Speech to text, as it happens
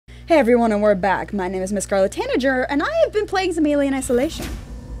Hey everyone, and we're back. My name is MissScarletTanager, and I have been playing some Alien Isolation.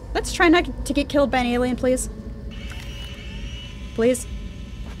 Let's try not to get killed by an alien, please. Please?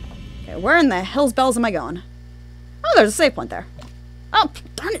 Okay, where in the hell's bells am I going? Oh, there's a save point there. Oh,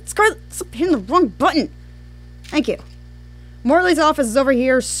 darn it, Scarlet! Stop hitting the wrong button! Thank you. Morley's office is over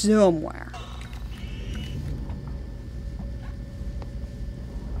here somewhere.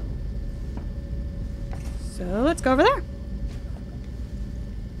 So, let's go over there.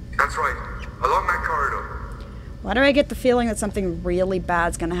 That's right. Along that corridor. Why do I get the feeling that something really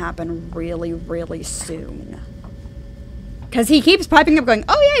bad's gonna happen really, really soon? Because he keeps piping up going,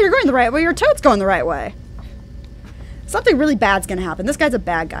 oh yeah, you're going the right way, your toad's going the right way. Something really bad's gonna happen. This guy's a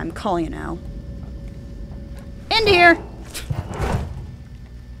bad guy, I'm calling you now. Into here!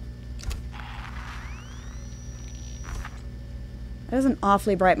 That is an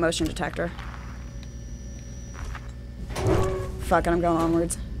awfully bright motion detector. Fuck it, I'm going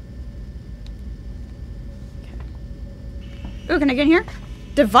onwards. Ooh, can I get in here?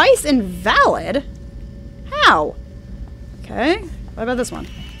 Device invalid? How? Okay. What about this one?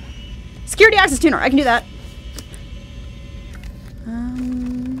 Security access tuner. I can do that.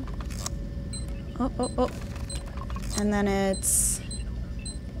 Oh. And then it's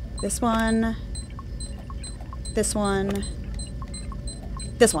this one. This one.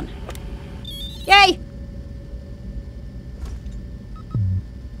 This one. Yay!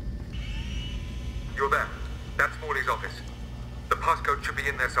 You're there. That's Morley's office. The passcode should be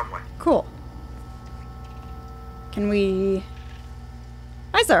in there somewhere. Cool. Can we...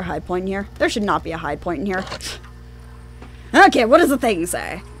 Why is there a hide point in here? There should not be a hide point in here. Okay, what does the thing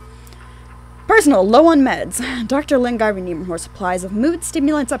say? Personal, low on meds. Dr. Lingard, we need more supplies of mood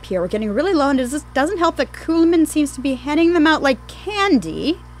stimulants up here. We're getting really low, and it just doesn't help that Kuhlman seems to be handing them out like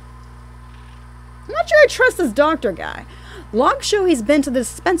candy. I'm not sure I trust this doctor guy. Logs show he's been to the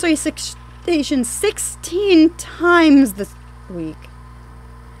dispensary station 16 times this week.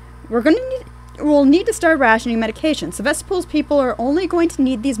 We'll need to start rationing medication. Sevastopol's people are only going to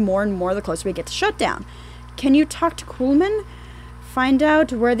need these more and more the closer we get to shutdown. Can you talk to Kuhlman? Find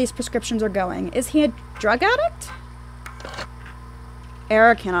out where these prescriptions are going. Is he a drug addict?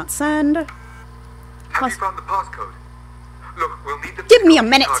 Error cannot send. Have you found the passcode? Look, we'll need the... Give me a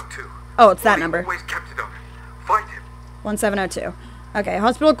minute! Too. Oh, it's that Morley number. Always kept it on. Find him. 1702. Okay,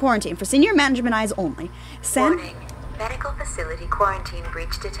 hospital quarantine for senior management eyes only. Warning. Medical facility quarantine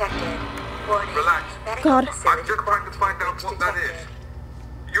breach detected. Warning. Relax. Medical God. I'm facility just trying to find out breach what that detected.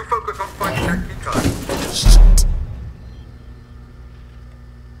 is. You focus on finding that key card.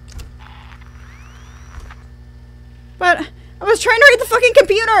 But I was trying to read the fucking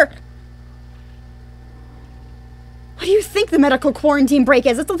computer! What do you think the medical quarantine break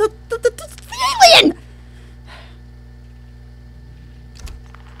is? It's the alien!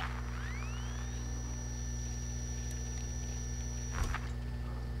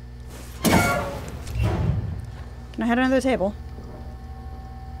 Can I head under the table?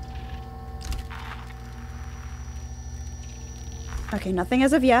 Okay, nothing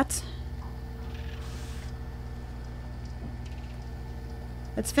as of yet.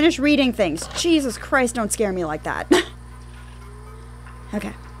 Let's finish reading things. Jesus Christ, don't scare me like that.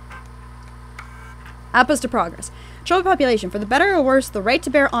 Okay. Apples to progress. Control the population. For the better or worse, the right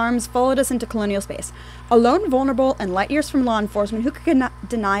to bear arms followed us into colonial space. Alone, vulnerable, and light years from law enforcement, who could not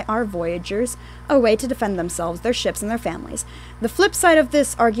deny our voyagers a way to defend themselves, their ships, and their families? The flip side of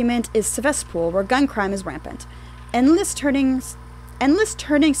this argument is Sevastopol, where gun crime is rampant. Endless turning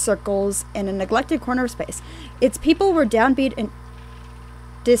circles in a neglected corner of space. Its people were downbeat and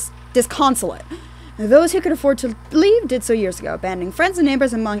disconsolate. Those who could afford to leave did so years ago, abandoning friends and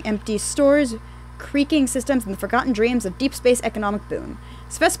neighbors among empty stores, creaking systems, and the forgotten dreams of deep space economic boom.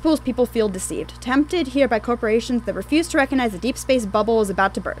 Sevastopol's people feel deceived, tempted here by corporations that refuse to recognize the deep space bubble is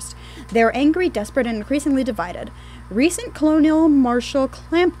about to burst. They are angry, desperate, and increasingly divided. Recent colonial martial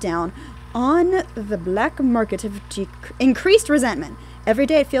clampdown on the black market have increased resentment. Every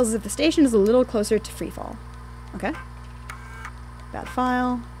day it feels as if the station is a little closer to freefall. Okay. Bad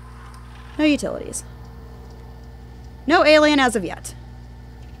file. No utilities. No alien as of yet.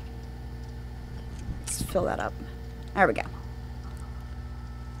 Let's fill that up. There we go.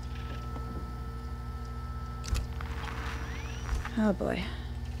 Oh boy.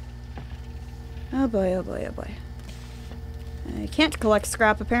 Oh boy, oh boy, oh boy. I can't collect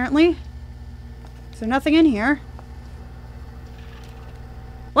scrap apparently. Is there nothing in here?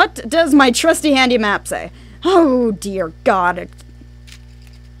 What does my trusty handy map say? Oh dear God.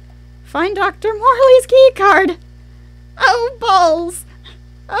 Find Dr. Morley's key card. Oh, balls.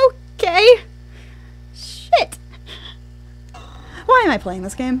 Okay. Shit. Why am I playing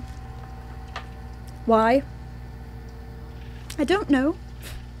this game? Why? I don't know.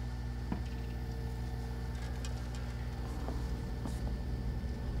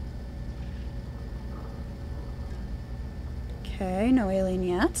 Okay, no alien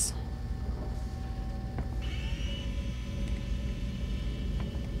yet.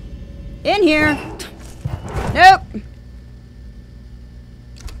 In here! Nope!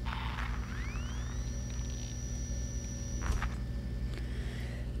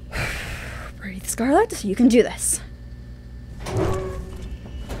 Breathe, Scarlet. You can do this.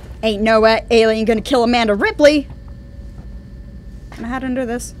 Ain't no alien gonna kill Amanda Ripley! Can I hide under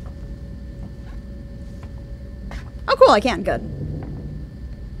this? Oh, cool, I can. Good.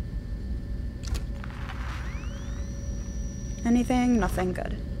 Anything? Nothing.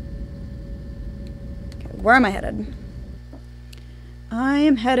 Good. Okay, where am I headed? I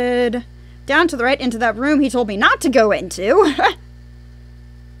am headed down to the right into that room he told me not to go into.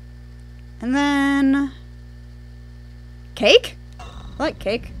 And then... Cake? I like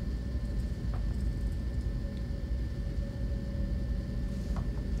cake.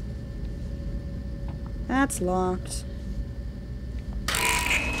 That's locked.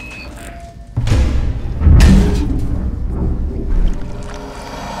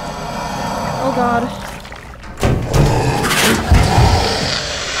 Oh god.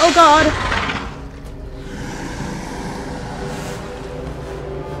 Oh god.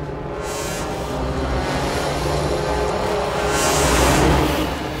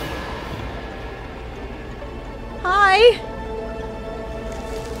 Hi.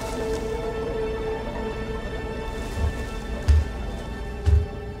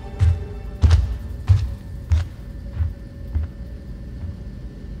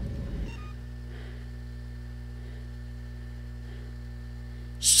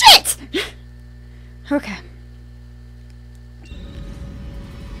 Shit! Okay.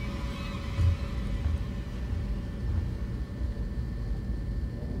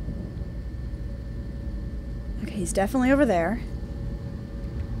 Okay, he's definitely over there.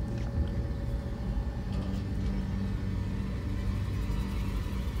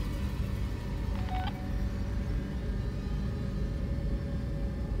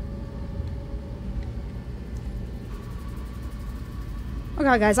 Oh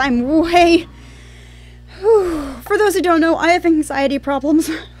god, guys, I'm way... For those who don't know, I have anxiety problems.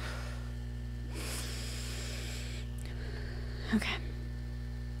 Okay.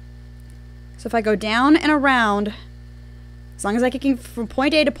 So if I go down and around, as long as I can get from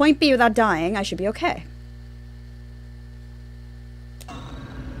point A to point B without dying, I should be okay.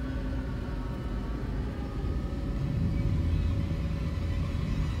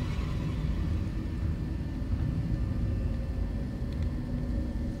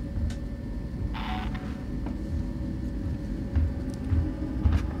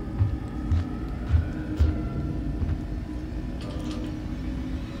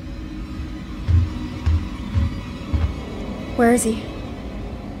 Where is he?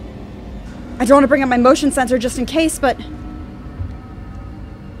 I don't want to bring up my motion sensor just in case, but...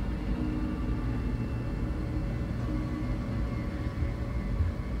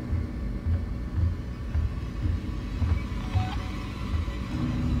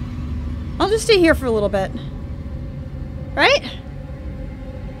 I'll just stay here for a little bit. Right?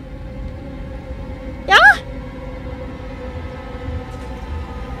 Yeah?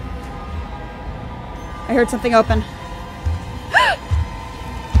 I heard something open.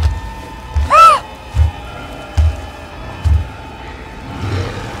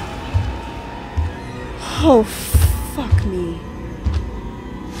 Oh, fuck me.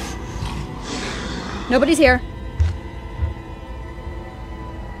 Nobody's here.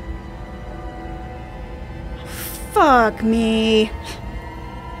 Fuck me.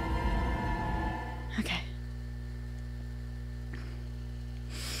 Okay.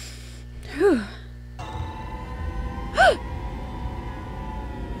 Whew.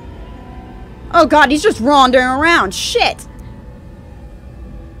 Oh god, he's just wandering around. Shit.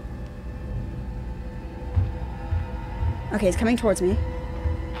 Okay, he's coming towards me.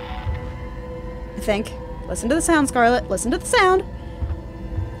 I think. Listen to the sound, Scarlet. Listen to the sound.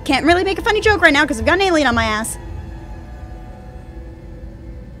 Can't really make a funny joke right now because I've got an alien on my ass.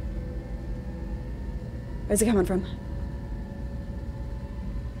 Where's he coming from?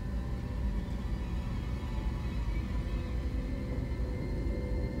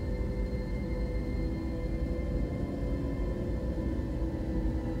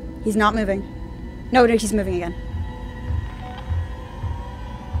 He's not moving. No, he's moving again.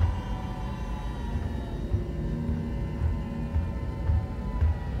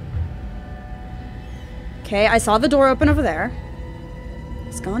 Okay, I saw the door open over there.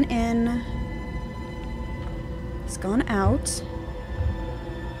 He's gone in. He's gone out.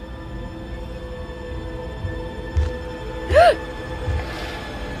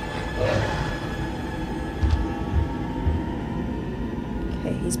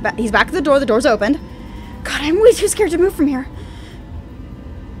 Okay, he's back at the door. The door's opened. God, I'm way too scared to move from here.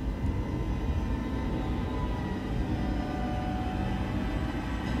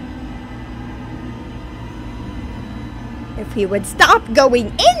 If he would stop going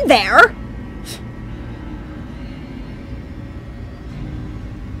in there.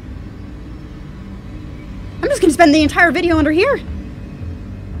 I'm just gonna spend the entire video under here.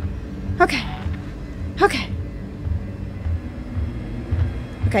 Okay. Okay.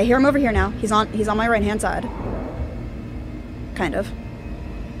 Okay, I hear him over here now. He's on my right-hand side. Kind of.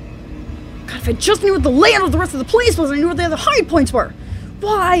 God, if I just knew what the layout of the rest of the place was, and I knew where the other hide points were.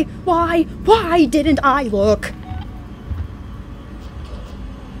 Why didn't I look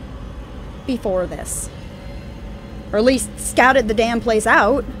before this? Or at least scouted the damn place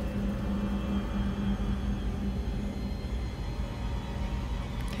out.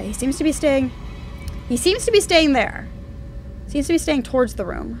 Okay, he seems to be staying there. Seems to be staying towards the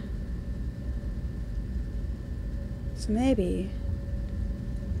room. So maybe...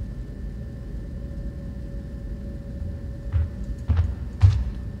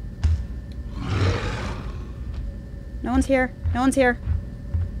 No one's here. No one's here.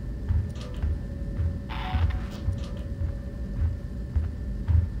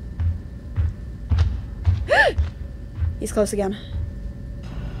 He's close again.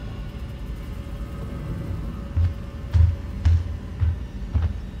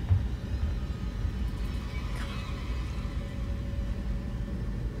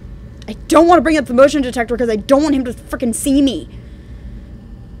 I don't want to bring up the motion detector because I don't want him to frickin' see me.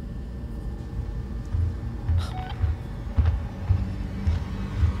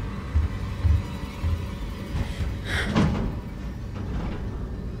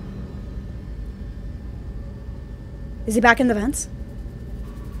 Is he back in the vents?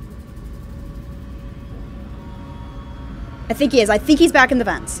 I think he is. I think he's back in the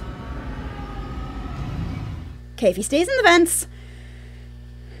vents. Okay, if he stays in the vents,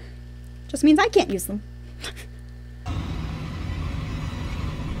 just means I can't use them.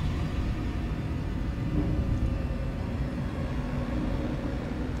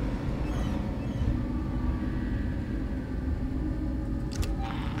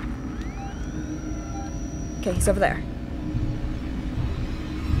 Okay, he's over there.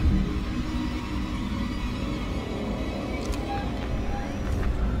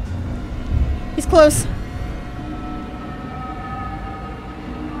 He's close.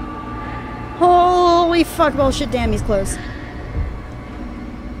 Holy fuck, bullshit, damn, he's close.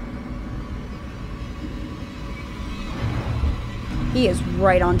 He is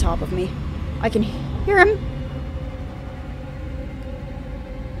right on top of me. I can hear him.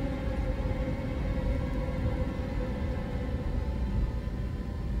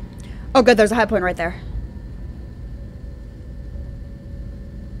 Oh good, there's a high point right there.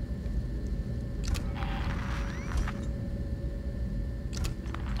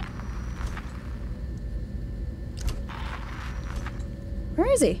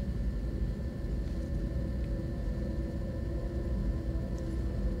 Where is he?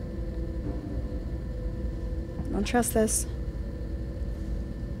 Don't trust this.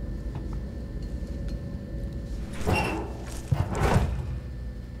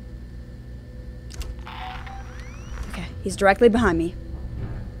 Okay, he's directly behind me.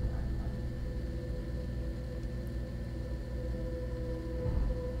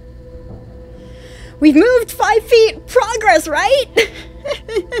 We've moved 5 feet! Progress, right?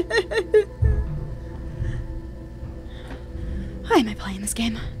 Why am I playing this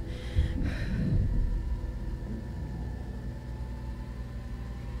game?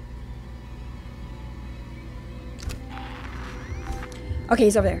 Okay,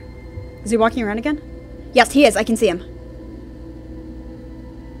 he's over there. Is he walking around again? Yes, he is. I can see him.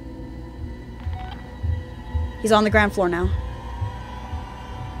 He's on the ground floor now.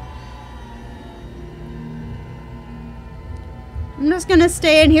 I'm just gonna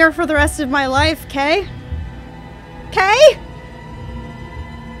stay in here for the rest of my life, okay? Okay?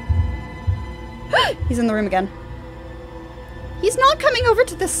 He's in the room again. He's not coming over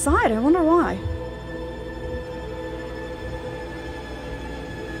to this side. I wonder why.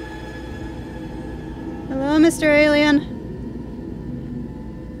 Hello, Mr. Alien.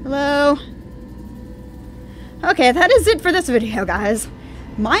 Hello. Okay, that is it for this video, guys.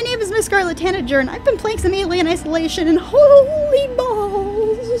 My name is MissScarletTanager, and I've been playing some Alien Isolation, and holy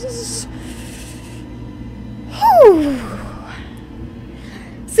balls! Whew.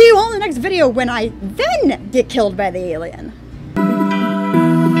 See you you all in the next video when I then get killed by the alien.